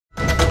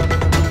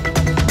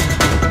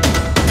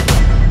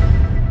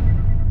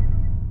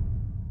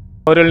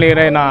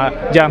పౌరులైన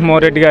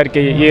జగన్మోహన్ రెడ్డి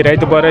గారికి ఈ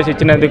రైతు భరోసా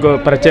ఇచ్చినందుకు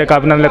ప్రత్యేక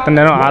అభినందనలు.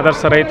 నేను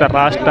ఆదర్శ రైతు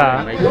రాష్ట్ర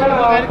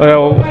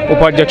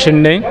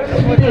ఉపాధ్యక్షుడిని.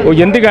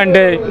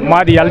 ఎందుకంటే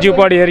మాది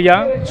ఎల్జీపాడు ఏరియా,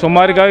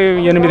 సుమారుగా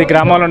 8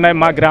 గ్రామాలు ఉన్నాయి.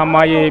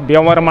 మా ఈ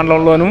భీమవరం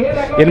మండలంలోనూ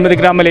 8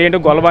 గ్రామాలు ఏంటి: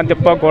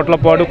 గొల్లబంతిప్ప,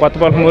 గోట్లపాడు,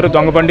 కొత్తపల్మూరు,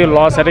 దొంగబండి,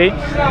 లోసరి,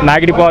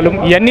 నాగిడిపాలెం.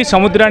 ఇవన్నీ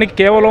సముద్రానికి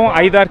కేవలం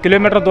 5-6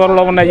 కిలోమీటర్ల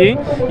దూరంలో ఉన్నాయి.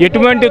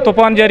 ఎటువంటి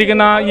తుఫాను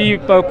జరిగినా, ఈ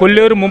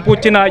కొల్లేరు ముంపు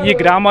వచ్చిన ఈ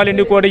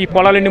గ్రామాలన్నీ కూడా, ఈ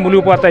పొలాలన్నీ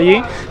మునిగిపోతాయి.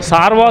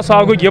 సార్వా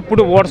సాగు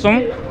ఎప్పుడు ఓడసం.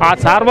 ఆ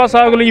సార్వా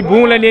సాగులు ఈ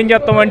భూములన్నీ ఏం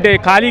చేస్తామంటే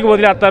ఖాళీకి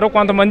వదిలేస్తారు.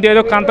 కొంతమంది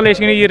ఏదో కంతలు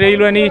వేసుకుని ఈ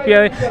రైలు అని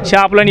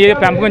చేపలని ఏదో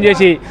పెంపకం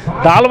చేసి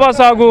దాల్వా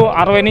సాగు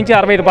 60 నుంచి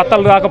 65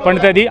 బత్తాలు దాకా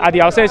పండుతుంది. అది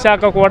వ్యవసాయ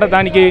శాఖ కూడా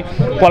దానికి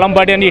పొలం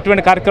బడి అని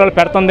ఇటువంటి కార్యక్రమాలు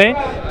పెడుతుంది.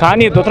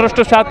 కానీ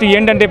దురదృష్టవశాత్తు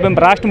ఏంటంటే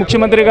రాష్ట్ర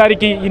ముఖ్యమంత్రి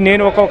గారికి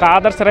నేను ఒక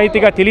ఆదర్శ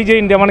రైతుగా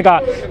తెలియజేయండి ఏమనగా,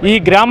 ఈ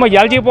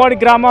ఎల్జీపాడు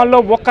గ్రామాల్లో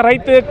ఒక్క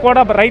రైతు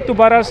కూడా రైతు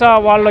భరోసా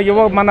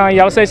మన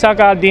వ్యవసాయ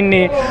శాఖ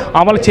దీన్ని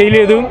అమలు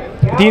చేయలేదు.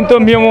 దీంతో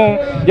మేము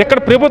ఇక్కడ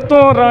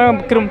ప్రభుత్వం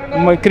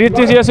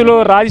కీర్తి చేసులు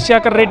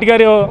రాజశేఖర రెడ్డి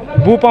గారి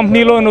భూ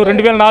పంపిణీలోను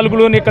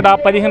 2004లో ఇక్కడ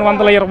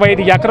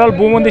 1525 ఎకరాల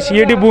భూమి ఉంది,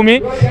 సిఐడి భూమి.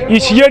 ఈ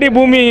సిఐడి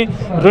భూమి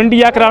 2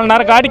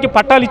 ఎకరాలన్నర కాడికి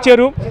పట్టాలు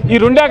ఇచ్చారు. ఈ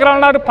 2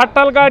 ఎకరాలన్నర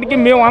పట్టాల కాడికి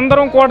మేము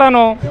అందరం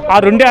కూడాను ఆ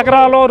 2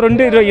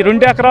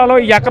 ఎకరాలు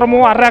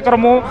ఎకరము, అర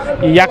ఎకరము,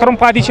 ఎకరం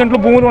 10 సెంట్లు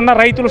భూములు ఉన్న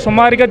రైతులు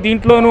సుమారుగా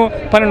దీంట్లోనూ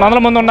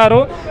 1200 మంది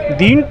ఉన్నారు.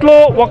 దీంట్లో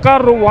ఒక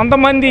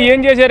 100 మంది ఏం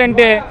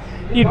చేశారంటే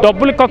ఈ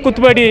డబ్బులు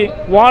కక్కుతుపడి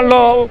వాళ్ళు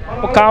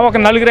ఒక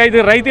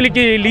 4-5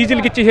 రైతులకి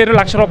లీజులకి ఇచ్చేసారు,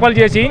 ₹1,00,000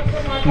 చేసి.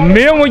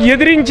 మేము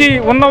ఎదిరించి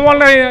ఉన్న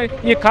వాళ్ళని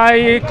ఈ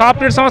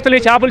కార్పొరేట్ సంస్థలు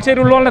ఈ చేపల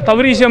చెరువుల వాళ్ళని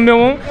తవరీసాం.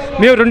 మేము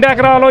 2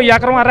 ఎకరాలు,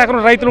 ఎకరం, అర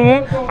ఎకరం రైతులము.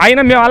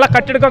 అయినా మేము అలా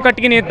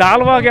కట్టుకుని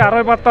దాల్వాకి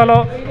 60 బత్తాలు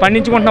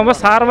పండించుకుంటున్నాము.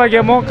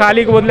 సార్వాగేమో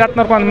ఖాళీకి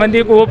వదిలేస్తున్నారు.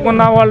 కొంతమంది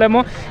ఓపుకున్న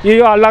వాళ్ళేమో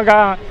అలాగా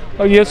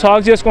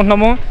సాగు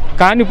చేసుకుంటున్నాము.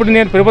 కానీ ఇప్పుడు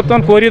నేను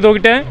ప్రభుత్వాన్ని కోరేది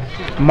ఒకటే,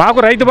 మాకు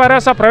రైతు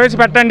భరోసా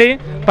ప్రవేశపెట్టండి,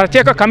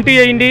 ప్రత్యేక కమిటీ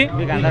వేయండి.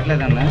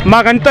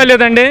 మాకు అంతా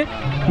లేదండి.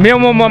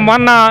 మేము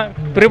మొన్న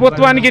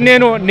ప్రభుత్వానికి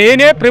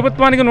నేనే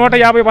ప్రభుత్వానికి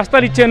 150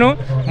 బస్తాలు ఇచ్చాను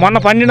మొన్న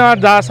పండిన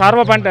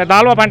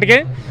దాల్వా పంటకి.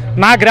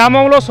 నా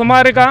గ్రామంలో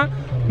సుమారుగా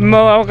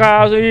ఒక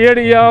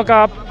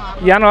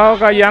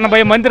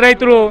 80 మంది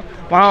రైతులు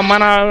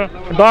మన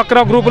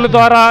డ్వాక్రా గ్రూపుల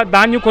ద్వారా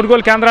ధాన్యం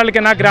కొనుగోలు కేంద్రాలకి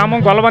నా గ్రామం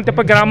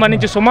గొల్లబంతిప్ప గ్రామం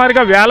నుంచి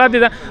సుమారుగా వేలాది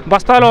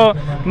బస్తాలు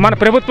మన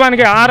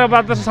ప్రభుత్వానికి ఆహార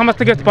భద్రత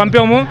సంస్థకి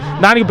పంపాము.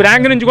 దానికి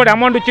బ్యాంక్ నుంచి కూడా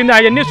అమౌంట్ వచ్చింది.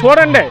 అవన్నీ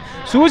చూడండి,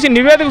 చూసి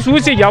నివేదిక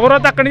చూసి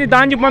ఎవరైతే అక్కడి నుంచి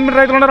ధాన్యం పంపిన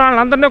రైతులు ఉన్నారో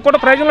వాళ్ళందరినీ కూడా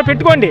ప్రయోజనంలో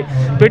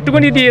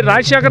పెట్టుకొని ఇది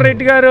రాజశేఖర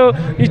రెడ్డి గారు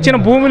ఇచ్చిన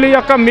భూముల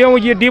యొక్క మేము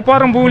ఈ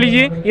డీపారం భూములు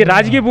ఇవి, ఈ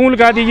రాజకీయ భూములు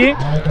కాదు, ఇవి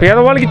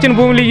పేదవాళ్ళకి ఇచ్చిన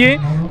భూములు ఇవి.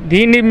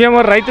 దీన్ని మేము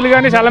రైతులు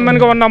కానీ చాలా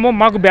మందిగా ఉన్నాము.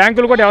 మాకు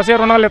బ్యాంకులు కూడా వ్యవసాయ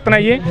రుణాలు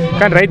ఇస్తున్నాయి.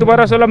 కానీ రైతు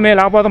భరోసాలో మేము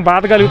లేకపోవడం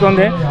బాధ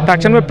కలుగుతుంది.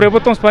 తక్షణమే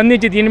ప్రభుత్వం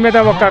స్పందించి దీని మీద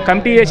ఒక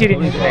కమిటీ వేసి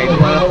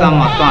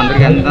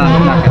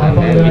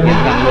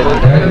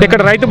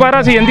ఇక్కడ రైతు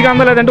భరోసా ఎందుకు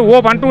అందలేదంటే, ఓ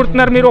పంట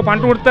ఉడుతున్నారు మీరు, ఓ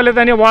పంట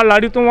ఉడతలేదని వాళ్ళు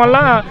అడుగుతాం వల్ల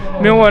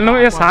మేము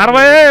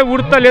సార్వే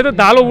ఉడతలేదు,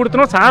 దాలో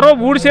ఉడుతున్నాం. సారో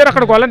ఊడిసారు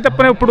అక్కడ గొల్లం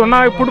తిప్పని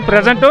ఇప్పుడు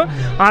ప్రజెంట్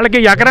వాళ్ళకి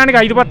ఎకరానికి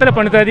 5 బత్తాలే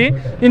పండుతుంది.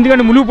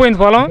 ఎందుకంటే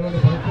మునిగిపోయింది పొలం.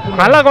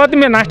 అలా కాకపోతే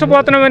మేము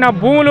నష్టపోతున్నామే. నా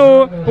భూములు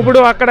ఇప్పుడు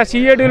అక్కడ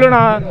సిఐడిలో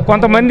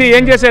కొంతమంది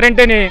ఏం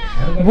చేశారంటే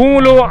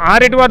భూములు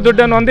ఆరెడ్డి వారి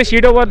దొడ్డు అని ఉంది,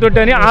 సీడో వారి దొడ్డు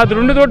అని, ఆ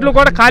 2 దొడ్లు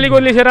కూడా ఖాళీగా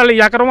వదిలేసారు. వాళ్ళు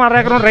ఎకరం, అర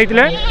ఎకరం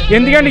రైతులే.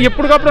 ఎందుకంటే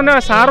ఎప్పటికప్పుడు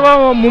సార్వా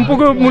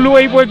ముంపుకు ములుగు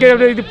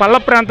అయిపోయి ఇది పల్ల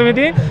ప్రాంతం.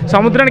 ఇది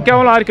సముద్రానికి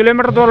కేవలం 6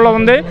 కిలోమీటర్ల దూరంలో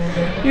ఉంది.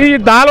 ఈ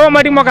దాల్వా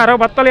మరి మాకు 60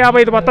 బత్తాలు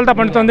 55 బత్తాలతో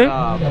పండుతుంది.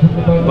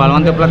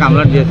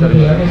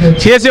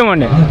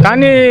 చేసామండి.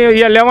 కానీ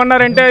వీళ్ళు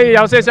ఏమన్నారంటే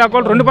వ్యవసాయ శాఖ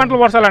వాళ్ళు 2 పంటలు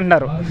వర్షాలు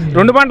అంటున్నారు.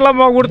 2 పంటల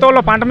ఉడత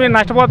వల్ల పంట మీద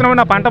నష్టపోతున్నాం.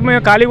 నా పంట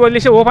మేము ఖాళీగా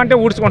వదిలేసి ఓ పంట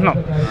ఊడ్చుకుంటున్నాం.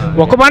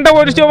 ఒక పంట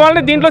ఊడ్చే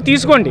వాళ్ళని దీంట్లో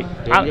తీసుకోండి.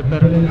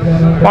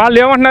 వాళ్ళు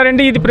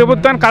ఏమంటున్నారంటే ఇది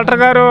ప్రభుత్వానికి కలెక్టర్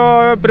గారు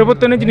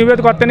ప్రభుత్వం నుంచి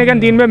నివేదిక వస్తేనే కానీ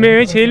దీని మీద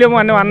మేమేం చేయలేము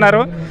అని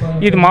అన్నారు.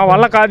 ఇది మా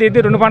వల్ల కాదు.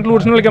 ఇది 2 పంటలు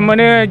ఊడ్చిన వాళ్ళకి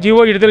ఇమ్మని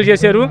జీవో విడుదల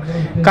చేశారు.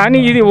 కానీ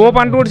ఇది ఓ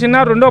పంట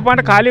ఊడ్చినా 2వ పంట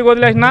ఖాళీగా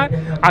వదిలేసినా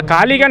ఆ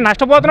ఖాళీగా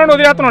నష్టపోతున్నాడు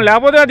వదిలేస్తున్నాం.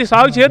 లేకపోతే అది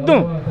సాగు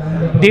చేద్దాం.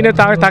 దీన్ని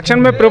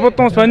తక్షణమే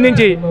ప్రభుత్వం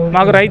స్పందించి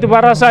మాకు రైతు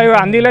భరోసా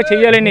అందేలా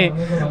చేయాలని.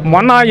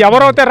 మొన్న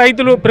ఎవరైతే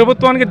రైతులు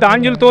ప్రభుత్వానికి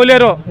ధాన్యాలు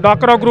తోలేరో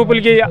డ్వాక్రా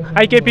గ్రూపులకి,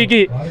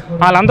 ఐకేపీకి,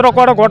 వాళ్ళందరూ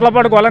కూడా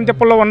గొడ్లపాడు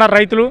గొల్లంతిప్పల్లో ఉన్న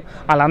రైతులు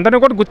వాళ్ళందరినీ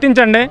కూడా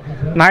గుర్తించండి.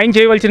 న్యాయం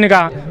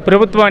చేయవలసిందిగా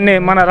ప్రభుత్వాన్ని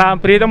మన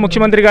ప్రియతమ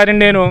ముఖ్యమంత్రి గారిని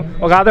నేను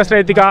ఒక ఆదర్శ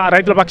రైతుగా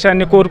రైతుల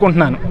పక్షాన్ని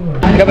కోరుకుంటున్నాను.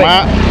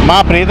 మా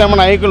ప్రియతమ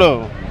నాయకులు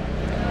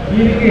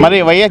మరి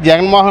వైఎస్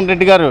జగన్మోహన్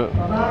రెడ్డి గారు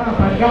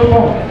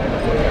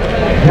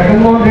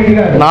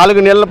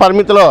 4 నెలల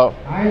పరిమితిలో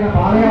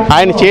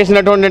ఆయన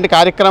చేసినటువంటి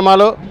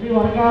కార్యక్రమాలు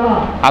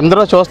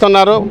అందరూ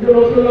చూస్తున్నారు.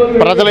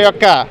 ప్రజల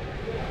యొక్క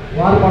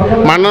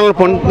మన్ననలు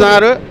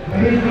పొందుతున్నారు.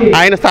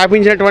 ఆయన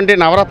స్థాపించినటువంటి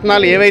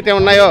నవరత్నాలు ఏవైతే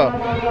ఉన్నాయో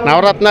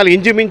నవరత్నాలు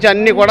ఇంచుమించు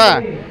అన్నీ కూడా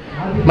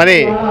మరి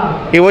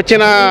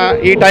వచ్చిన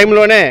ఈ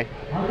టైంలోనే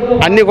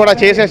అన్నీ కూడా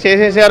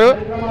చేసేసారు.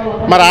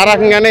 మరి ఆ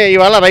రకంగానే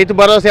ఇవాళ రైతు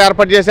భరోసా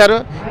ఏర్పాటు చేశారు.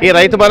 ఈ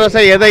రైతు భరోసా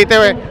ఏదైతే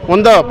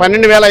ఉందో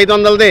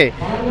 12,500ది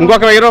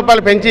ఇంకొక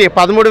 ₹1000 పెంచి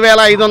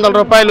 13,500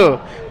 రూపాయలు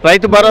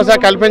రైతు భరోసా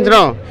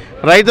కల్పించడం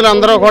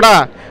రైతులందరూ కూడా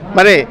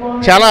మరి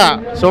చాలా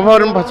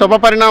శుభ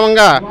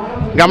పరిణామంగా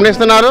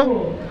గమనిస్తున్నారు.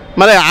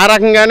 మరి ఆ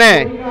రకంగానే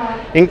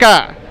ఇంకా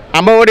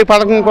అమ్మఒడి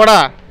పథకం కూడా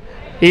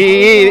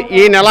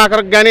ఈ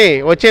నెలాఖరుకు కానీ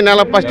వచ్చే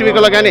నెల ఫస్ట్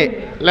వీక్లో కానీ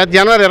లేదా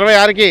జనవరి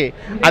 26కి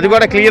అది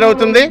కూడా క్లియర్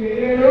అవుతుంది.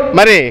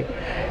 మరి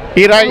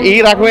ఈ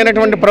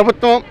రకమైనటువంటి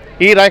ప్రభుత్వం,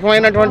 ఈ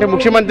రకమైనటువంటి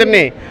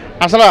ముఖ్యమంత్రిని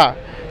అసలు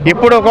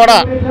ఎప్పుడూ కూడా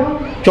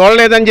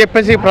చూడలేదని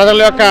చెప్పేసి ప్రజల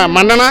యొక్క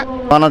మన్నన.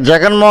 మన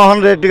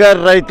జగన్మోహన్ రెడ్డి గారు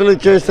రైతులు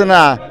చేసిన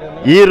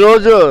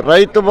ఈరోజు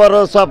రైతు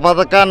భరోసా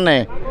పథకాన్ని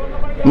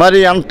మరి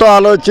ఎంతో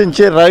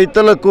ఆలోచించి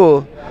రైతులకు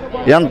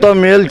ఎంతో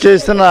మేలు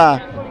చేసిన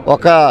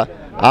ఒక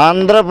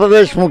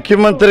ఆంధ్రప్రదేశ్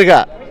ముఖ్యమంత్రిగా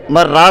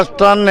మరి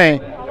రాష్ట్రాన్ని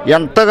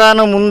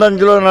ఎంతగానో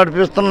ముందంజలో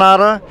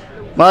నడిపిస్తున్నారు.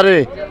 మరి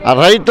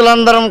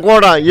రైతులందరం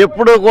కూడా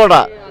ఎప్పుడూ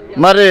కూడా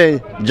మరి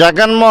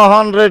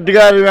జగన్మోహన్ రెడ్డి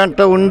గారి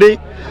వెంట ఉండి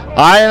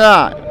ఆయన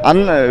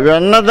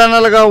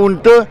వెన్నదనలుగా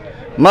ఉంటూ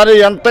మరి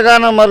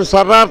ఎంతగానో మరి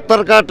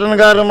సర్దార్ కాటన్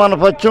గారు మన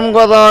పశ్చిమ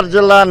గోదావరి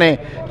జిల్లాని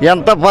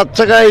ఎంత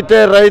పచ్చగా అయితే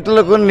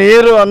రైతులకు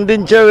నీరు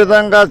అందించే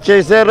విధంగా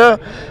చేశారో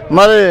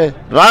మరి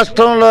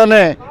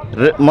రాష్ట్రంలోనే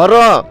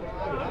మరో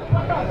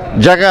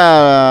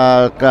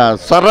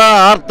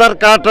సర్దార్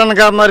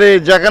కాటన్గా మరి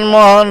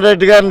జగన్మోహన్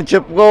రెడ్డి గారిని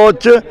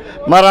చెప్పుకోవచ్చు.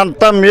 మరి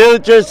అంత మేలు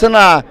చేసిన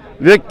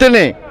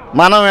వ్యక్తిని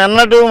మనం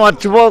ఎన్నడూ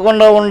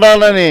మర్చిపోకుండా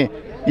ఉండాలని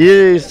ఈ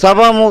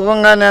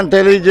సభాముఖంగా నేను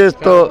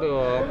తెలియజేస్తూ,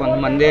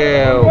 కొంతమంది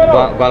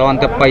గొలవం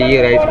తప్ప ఈ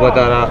రైతు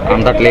పోతారా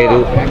అందట్లేదు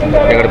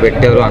ఇక్కడ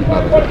పెట్టారు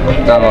అంటున్నారు.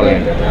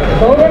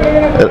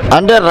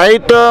 అంటే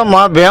రైతు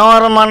మా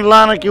భీమవరం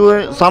మండలానికి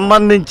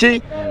సంబంధించి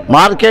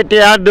మార్కెట్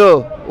యార్డు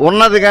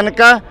ఉన్నది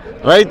కనుక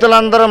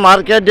రైతులందరూ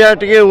మార్కెట్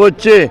యార్డ్కి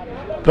వచ్చి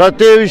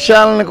ప్రతి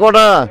విషయాలను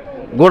కూడా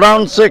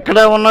గుడౌన్స్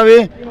ఇక్కడే ఉన్నవి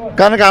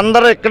కనుక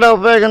అందరూ ఇక్కడే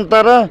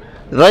ఉపయోగిస్తారు.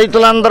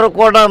 రైతులందరూ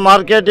కూడా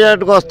మార్కెట్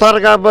యార్డ్కి వస్తారు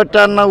కాబట్టి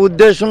అన్న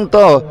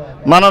ఉద్దేశంతో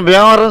మన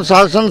భీమవరం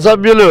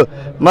శాసనసభ్యులు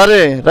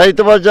మరి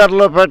రైతు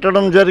బజార్లో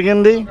పెట్టడం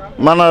జరిగింది.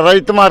 మన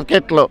రైతు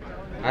మార్కెట్లో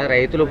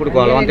రైతులు ఇప్పుడు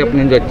గొలవం తిప్ప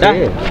నుంచి వచ్చి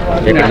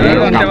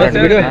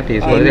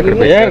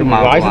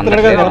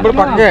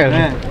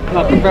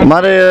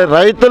మరి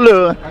రైతులు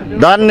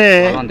దాన్ని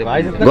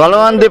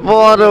గొలవందిప్ప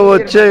వారు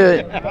వచ్చి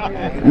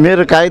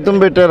మీరు కాగితం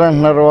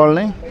పెట్టారంటున్నారు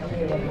వాళ్ళని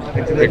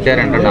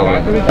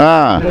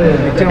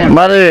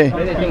మరి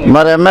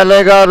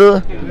ఎమ్మెల్యే గారు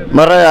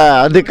మరి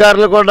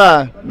అధికారులు కూడా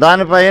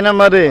దానిపైన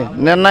మరి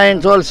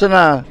నిర్ణయించవలసిన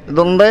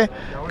ఇది ఉంది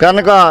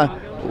కనుక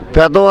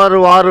పెద్దవారు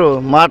వారు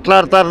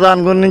మాట్లాడతారు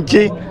దాని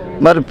గురించి.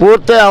 మరి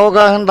పూర్తి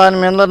అవగాహన దాని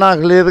మీద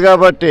నాకు లేదు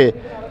కాబట్టి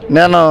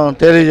నేను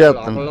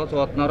తెలియజేస్తాను.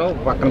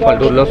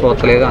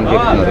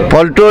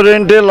 పల్లెటూరు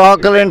ఏంటి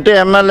లోకల్ ఏంటి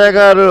ఎమ్మెల్యే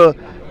గారు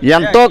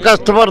ఎంతో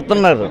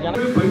కష్టపడుతున్నారు.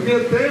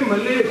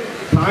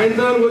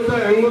 సాయంత్రానికి వచ్చి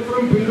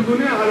అంగోత్రం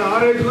పిండుకుని అది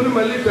ఆరేసుకుని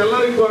మళ్ళీ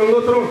తెల్లారి ఇంకో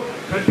అంగోత్రం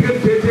గట్టిగా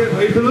చేసే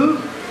రైతులు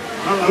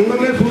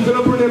వాళ్ళందరినీ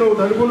చూసినప్పుడు నేను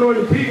ఒకటి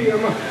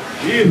అనుకున్నాను,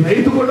 ఈ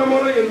రైతు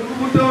కుటుంబంలో ఎందుకు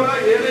పుట్టావరా,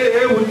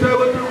 ఏ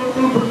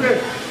ఉద్యోగస్తులు పుట్టే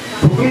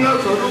సుఖంగా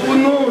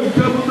చదువుకున్నాం,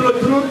 విద్యాబుద్ధులు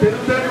వచ్చును,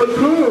 తెలివితేటలు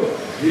వచ్చును,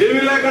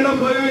 ఏమీ లేకుండా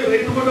పోయి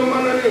రైతు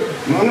కుటుంబాలని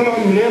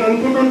నేను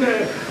అనుకుంటుంటే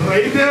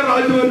రైతే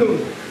రాజు అని.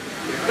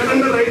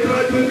 ఎక్కడంటే రైతు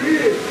రాజు ఉంది.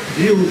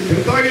 ఈ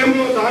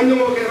ఇంతకేమో ధాన్యం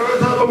ఒక 20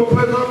 సార్లు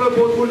 30 సార్లు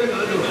పోసుకుంటే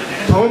కాదు,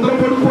 సంవత్సరం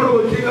పొడుగు కూడా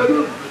వచ్చి కాదు.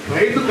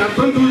 రైతు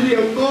కష్టం చూసి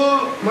ఎంతో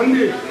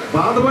మంది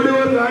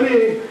బాధపడేవారు కానీ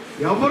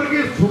ఎవరికి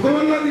సుఖం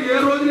అన్నది ఏ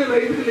రోజుని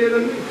రైతుకి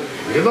లేదండి.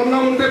 ఏదన్నా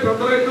ఉంటే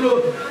పెద్ద రైతులు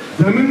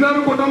జమీందారు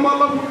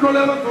కుటుంబాల్లో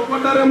పుట్టినోళ్ళేమో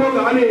చూపడ్డారేమో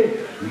కానీ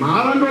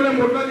మాలాంటి వాళ్ళే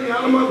పుట్టాలి.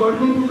 ఇవాళ మా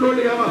గడుపుని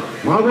పుట్టినోళ్ళు ఇవాళ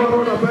మాకు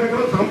 70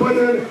 ఎకరాలు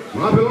సంపాదన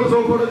మా పిల్లలు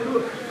చూపడచ్చు.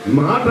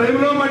 మా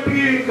టైంలో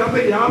మట్టికి గత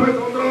 50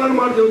 సంవత్సరాలని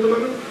మాట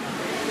చెబుతున్నాను.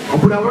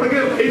 అప్పుడు ఎవరికి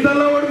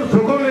రైతల్లో వాడికి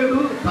సుఖం లేదు.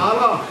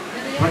 చాలా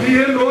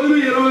 15 రోజులు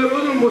 20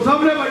 రోజులు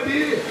ముసాబులే బట్టి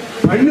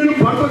పండిన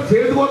పంట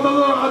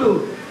చేతికొస్తుందో రాదు.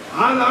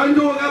 ఆ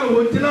దాంట్లో ఒకవేళ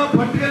వచ్చినా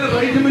పట్టుకెళ్ళి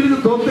రైతు మిల్లుకి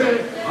తొక్కితే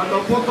ఆ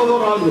డబ్బు వస్తుందో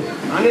రాదు.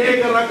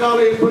 అనేక రకాల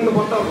ఇబ్బంది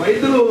పడతారు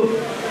రైతులు.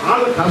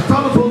 వాళ్ళ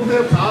కష్టాలు చూస్తే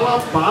చాలా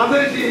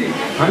బాధేసి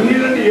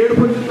అన్నిటిని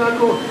ఏడుపొచ్చిన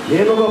దాంట్లో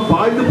నేను ఒక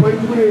బాధ్యత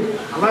పంచుకుని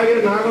అలాగే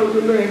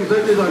నాగలుగుతున్నా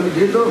ఎక్సైజ్ అన్ని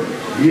చేద్దాం.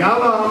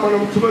 ఇవాళ మన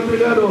ముఖ్యమంత్రి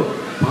గారు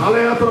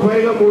పాదయాత్ర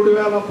పైగా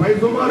 3000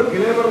 సుమారు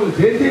కిలోమీటర్లు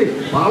చేసి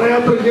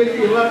పాదయాత్ర చేసి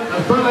ఇలా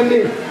కష్టాలన్నీ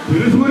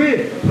తెలుసుకుని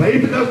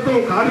రైతు కష్టం,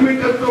 కార్మిక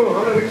కష్టం,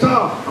 రిక్షా,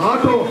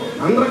 ఆటో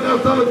అందరి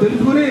కష్టాలు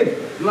తెలుసుకుని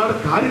ఇలాంటి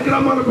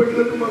కార్యక్రమాలు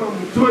పెట్టినందుకు మన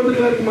ముఖ్యమంత్రి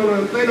గారికి మనం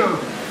ఎంతైనా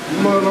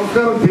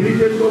నమస్కారం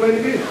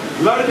తెలియజేసుకోవడానికి.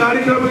 ఇలాంటి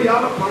కార్యక్రమం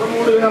ఇవాళ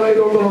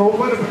 13,500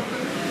 రూపాయలు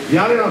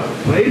ఇవాళ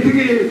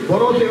రైతుకి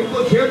భరోసా ఎంతో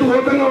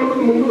చేతుహోతంగా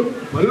ఉంటుంది. ముందు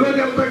పనిలోకి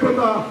వెళ్తా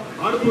కొంత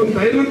ఆడుకుని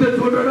ధైర్యం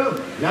తెచ్చుకుంటాడు.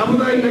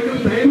 లేకపోతే ఆయన దగ్గర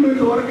ధైర్యం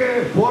వరకే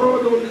పూర్వం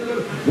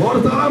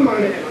ఓడతారా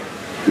మానే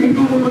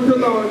ఇంకొక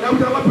వచ్చుందాం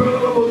లేకపోతే ఎలా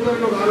పిల్లల్లో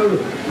పోతారో కాలేదు.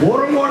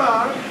 పూర్వం కూడా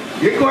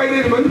ఎక్కువ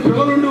 5 మంది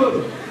పిల్లలు ఉండేవారు.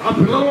 ఆ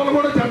పిల్లల వల్ల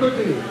కూడా చెడ్డ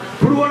వచ్చింది.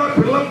 ఇప్పుడు కూడా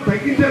పిల్లలు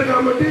తగ్గించారు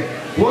కాబట్టి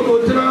పోతే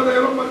వచ్చిన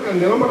ఆదాయం మనకు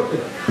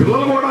నిలబడతాయి.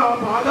 పిల్లలు కూడా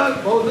బాగా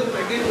భవిష్యత్తు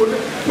తగ్గించుకుంటే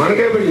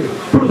మనకే పెళ్ళింది.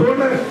 ఇప్పుడు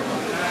చూడండి,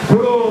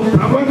 ఇప్పుడు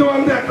ప్రపంచం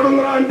అంతా ఎక్కడ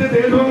ఉందా అంటే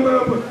దేశం అంతా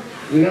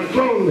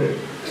నెట్లో ఉంది.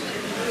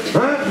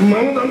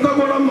 మనదంతా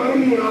కూడా మనం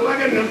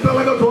అలాగే నెట్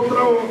అలాగా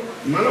చూస్తున్నాము.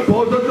 మన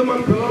భవిష్యత్తు, మన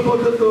పిల్లల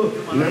భవిష్యత్తు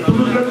నెట్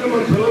చూసినట్టు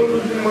మన పిల్లలు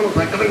చూసి మనం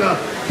చక్కగా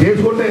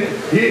చేసుకుంటే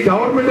ఈ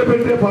గవర్నమెంట్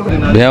పెట్టే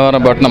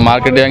భీమవరం పట్టణ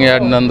మార్కెటింగ్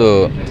యార్డ్ నందు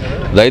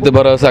రైతు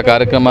భరోసా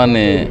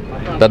కార్యక్రమాన్ని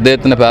పెద్ద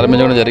ఎత్తున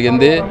ప్రారంభించడం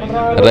జరిగింది.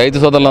 రైతు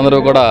సోదరులందరూ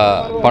కూడా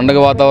పండుగ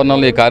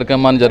వాతావరణంలో ఈ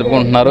కార్యక్రమాన్ని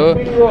జరుపుకుంటున్నారు.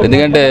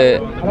 ఎందుకంటే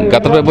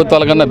గత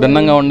ప్రభుత్వాల కన్నా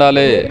భిన్నంగా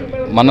ఉండాలి,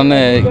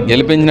 మనల్ని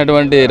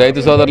గెలిపించినటువంటి రైతు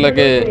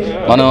సోదరులకి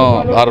మనం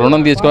ఆ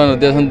రుణం తీసుకోవాలనే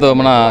ఉద్దేశంతో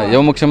మన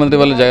యువ ముఖ్యమంత్రి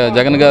వాళ్ళు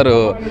జగన్ గారు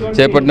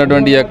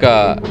చేపట్టినటువంటి ఈ యొక్క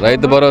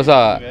రైతు భరోసా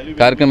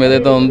కార్యక్రమం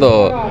ఏదైతే ఉందో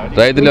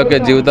రైతుల యొక్క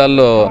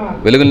జీవితాల్లో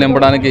వెలుగులు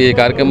నింపడానికి ఈ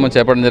కార్యక్రమం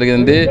చేపట్టడం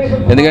జరిగింది.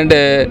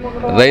 ఎందుకంటే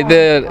రైతే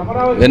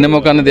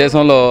వెన్నెముక అనే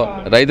దేశంలో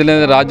రైతు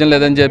లేని రాజ్యం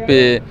లేదని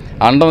చెప్పి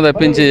అండం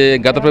తప్పించి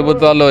గత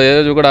ప్రభుత్వాల్లో ఏ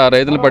రోజు కూడా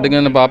రైతులు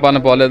పట్టుకునే పాపాన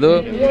పోలేదు.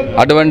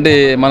 అటువంటి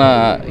మన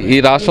ఈ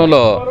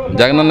రాష్ట్రంలో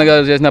జగనన్న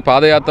గారు చేసిన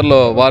పాదయాత్రలో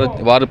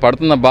వారు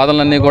పడుతున్న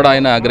బాధలన్నీ కూడా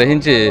ఆయన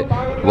గ్రహించి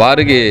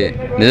వారికి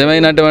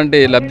నిజమైనటువంటి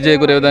లబ్ధి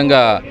చేకూరే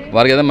విధంగా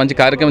వారికి ఏదైనా మంచి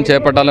కార్యక్రమం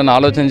చేపట్టాలని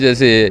ఆలోచన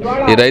చేసి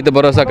ఈ రైతు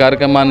భరోసా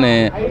కార్యక్రమాన్ని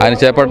ఆయన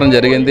చేపట్టడం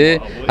జరిగింది.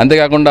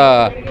 అంతేకాకుండా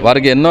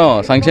వారికి ఎన్నో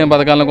సంక్షేమ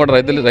పథకాలను కూడా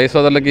రైతు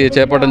సోదరులకి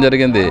చేపట్టడం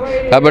జరిగింది.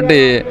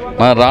 కాబట్టి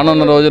మన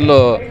రానున్న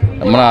రోజుల్లో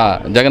మన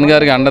జగన్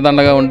గారికి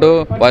అండదండగా ఉంటూ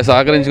వారి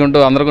సహకరించుకుంటూ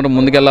అందరూ కూడా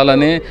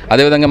ముందుకెళ్లాలని,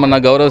 అదేవిధంగా మన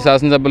గౌరవ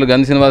శాసనసభ్యులు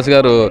గని శ్రీనివాస్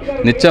గారు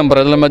నిత్యం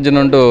ప్రజల మధ్య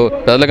ఉంటూ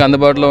ప్రజలకు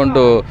అందుబాటులో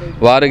ఉంటూ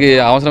వారికి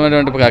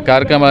అవసరమైనటువంటి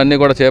కార్యక్రమాలన్నీ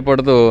కూడా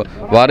చేపడుతూ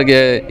వారికి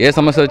ఏ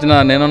సమస్య వచ్చినా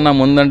నేనున్నా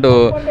ముందంటూ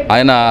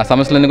ఆయన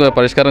సమస్యలన్నీ కూడా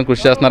పరిష్కారం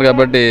కృషి చేస్తున్నారు.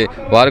 కాబట్టి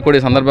వారికి కూడా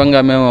ఈ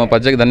సందర్భంగా మేము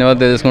ప్రత్యేక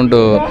ధన్యవాదాలు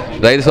తెలియజేసుకుంటూ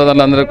రైతు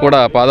సోదరులందరికీ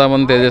కూడా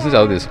పాదాబంధం తెలియజేసి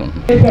సెలవు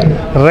తీసుకుంటాం.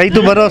 రైతు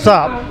భరోసా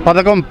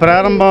పథకం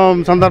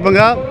ప్రారంభం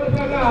సందర్భంగా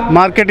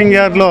మార్కెటింగ్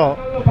యార్డ్లో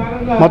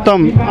మొత్తం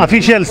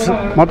అఫీషియల్స్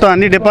మొత్తం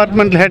అన్ని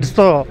డిపార్ట్మెంట్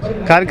హెడ్స్తో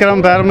కార్యక్రమం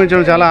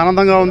ప్రారంభించడం చాలా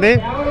ఆనందంగా ఉంది.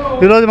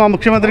 ఈరోజు మా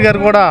ముఖ్యమంత్రి గారు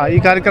కూడా ఈ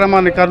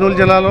కార్యక్రమాన్ని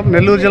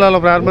నెల్లూరు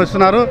జిల్లాలో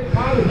ప్రారంభిస్తున్నారు.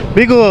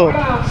 మీకు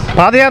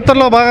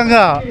పాదయాత్రలో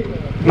భాగంగా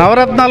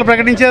నవరత్నాలు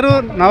ప్రకటించారు.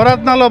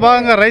 నవరత్నాల్లో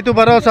భాగంగా రైతు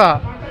భరోసా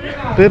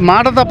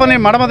మాట తప్పని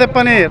మడమ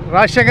తెప్పని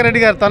రాజశేఖర రెడ్డి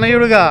గారు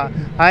తనయుడుగా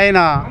ఆయన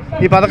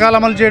ఈ పథకాలు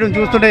అమలు చేయడం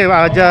చూస్తుంటే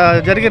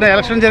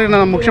ఎలక్షన్ జరిగిన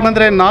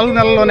ముఖ్యమంత్రి అయిన 4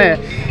 నెలల్లోనే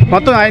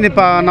మొత్తం ఆయన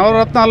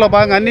నవరత్నాల్లో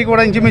భాగంగా అన్నీ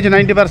కూడా ఇంచుమించు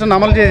 90%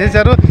 అమలు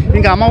చేసేశారు.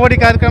 ఇంకా అమ్మఒడి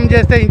కార్యక్రమం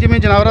చేస్తే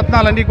ఇంచుమించు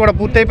నవరత్నాలు అన్నీ కూడా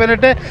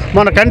పూర్తయిపోయినట్టే.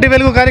 మన కంటి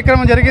వెలుగు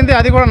కార్యక్రమం జరిగింది,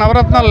 అది కూడా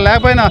నవరత్నాలు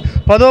లేకపోయినా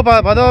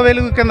 10వ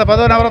వెలుగు కింద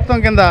 10వ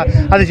నవరత్నం కింద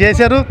అది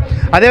చేశారు.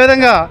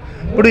 అదేవిధంగా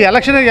ఇప్పుడు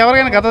ఎలక్షన్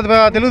ఎవరికైనా గత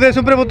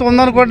తెలుగుదేశం ప్రభుత్వం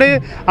ఉందనుకోండి,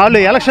 వాళ్ళు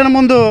ఎలక్షన్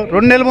ముందు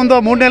 2 నెలల ముందో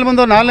 3 నెలల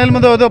ముందో 4 నెలల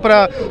ముందో ఏదో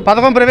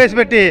పథకం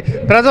ప్రవేశపెట్టి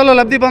ప్రజల్లో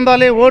లబ్ధి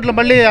పొందాలి, ఓట్లు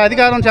మళ్ళీ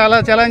అధికారం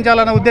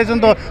చెలాయించాలనే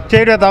ఉద్దేశంతో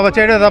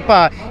చేయడం తప్ప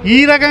ఈ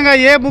రకంగా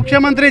ఏ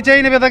ముఖ్యమంత్రి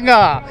చేయని విధంగా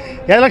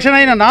ఎలక్షన్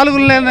అయిన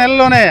 4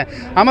 నెలల్లోనే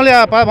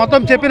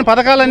మొత్తం చెప్పిన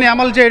పథకాలన్నీ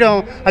అమలు చేయడం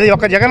అది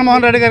ఒక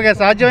జగన్మోహన్ రెడ్డి గారికి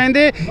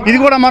సాధ్యమైంది. ఇది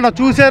కూడా మనం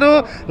చూశారు.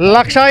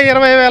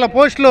 1,20,000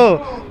 పోస్టులు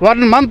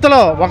 1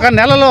 మంత్లో 1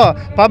 నెలలో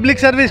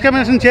పబ్లిక్ సర్వీస్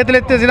కమిషన్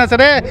చేతులెత్తేసినా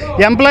సరే,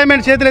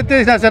 ఎంప్లాయ్మెంట్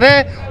చేతులెత్తేసినా సరే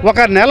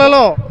 1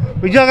 నెలలో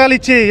ఉద్యోగాలు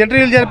ఇచ్చి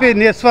ఇంటర్వ్యూలు జరిపి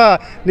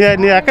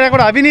ఎక్కడ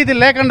కూడా అవినీతి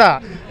లేకుండా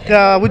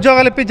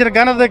ఉద్యోగాలు ఇప్పించిన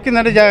ఘనత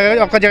దక్కిందంటే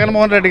ఒక్క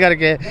జగన్మోహన్ రెడ్డి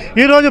గారికి.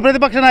 ఈరోజు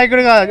ప్రతిపక్ష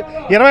నాయకుడిగా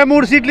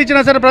 23 సీట్లు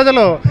ఇచ్చినా సరే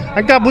ప్రజలు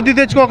ఇంకా బుద్ధి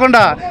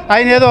తెచ్చుకోకుండా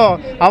ఆయన ఏదో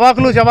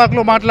అవాకులు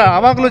చవాకులు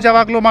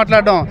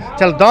మాట్లాడడం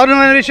చాలా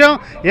దారుణమైన విషయం.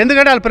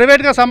 ఎందుకంటే వాళ్ళు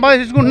ప్రైవేట్గా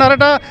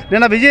సంపాదించుకుంటున్నారట.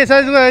 నిన్న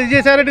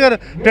విజయసాయి రెడ్డి గారు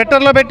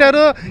ట్విట్టర్లో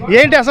పెట్టారు.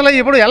 ఏంటి అసలు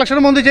ఇప్పుడు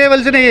ఎలక్షన్ ముందు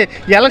చేయవలసిన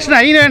ఎలక్షన్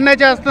అయిన వెంటనే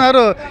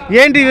చేస్తున్నారు,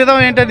 ఏంటి ఈ విధం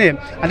ఏంటని.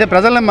 అంటే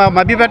ప్రజల్ని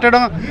మభ్య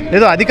పెట్టడం,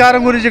 ఏదో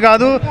అధికారం గురించి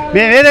కాదు.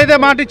 మేము ఏదైతే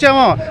మాట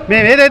ఇచ్చామో,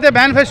 మేము ఏదైతే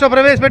మేనిఫెస్టో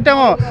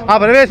ప్రవేశపెట్టామో ఆ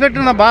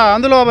ప్రవేశపెట్టిన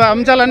అందులో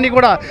అంశాలన్నీ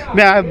కూడా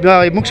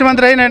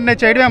ముఖ్యమంత్రి అయిన వెంటనే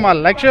చేయడమే మా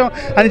లక్ష్యం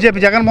అని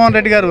చెప్పి జగన్మోహన్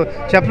రెడ్డి గారు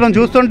చెప్పడం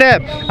చూస్తుంటే,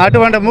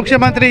 అటువంటి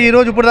ముఖ్యమంత్రి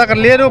ఈరోజు ఇప్పుడు దాకా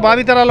లేరు,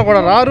 భావితరాల్లో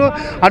కూడా రారు.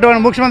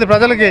 అటువంటి ముఖ్యమంత్రి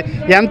ప్రజలకి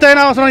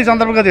ఎంతైనా అవసరం ఈ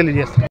సందర్భంగా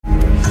తెలియజేస్తారు.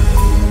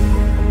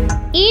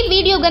 ఈ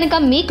వీడియో గనుక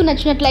మీకు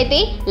నచ్చినట్లయితే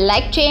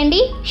లైక్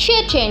చేయండి,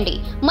 షేర్ చేయండి.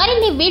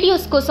 మరిన్ని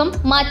వీడియోస్ కోసం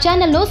మా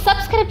ఛానల్ను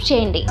సబ్స్క్రైబ్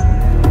చేయండి.